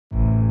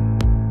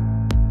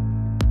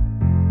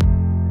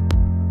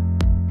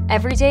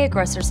Everyday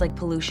aggressors like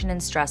pollution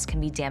and stress can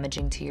be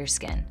damaging to your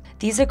skin.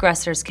 These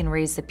aggressors can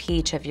raise the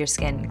pH of your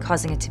skin,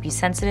 causing it to be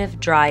sensitive,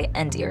 dry,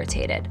 and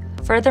irritated.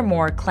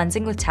 Furthermore,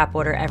 cleansing with tap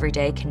water every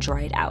day can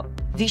dry it out.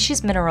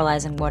 Vichy's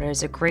mineralizing water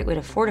is a great way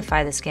to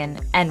fortify the skin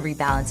and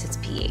rebalance its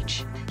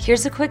pH.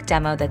 Here's a quick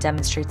demo that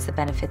demonstrates the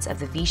benefits of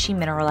the Vichy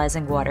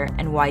mineralizing water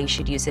and why you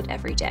should use it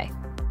every day.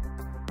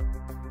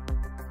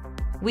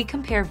 We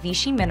compare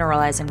Vichy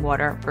mineralizing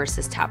water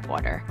versus tap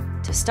water.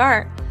 To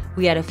start,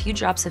 we add a few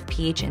drops of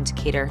pH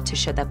indicator to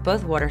show that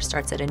both water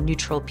starts at a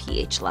neutral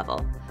pH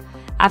level.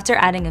 After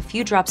adding a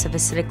few drops of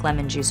acidic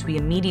lemon juice, we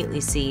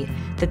immediately see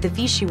that the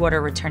Vichy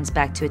water returns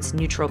back to its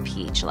neutral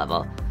pH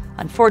level.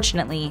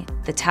 Unfortunately,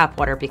 the tap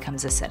water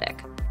becomes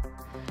acidic.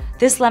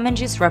 This lemon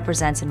juice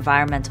represents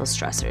environmental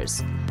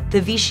stressors. The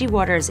Vichy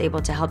water is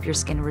able to help your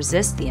skin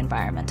resist the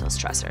environmental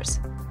stressors.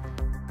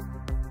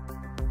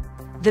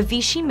 The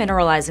Vichy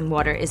mineralizing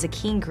water is a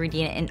key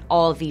ingredient in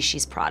all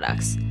Vichy's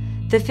products.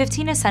 The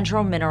 15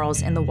 essential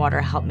minerals in the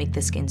water help make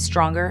the skin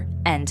stronger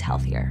and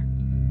healthier.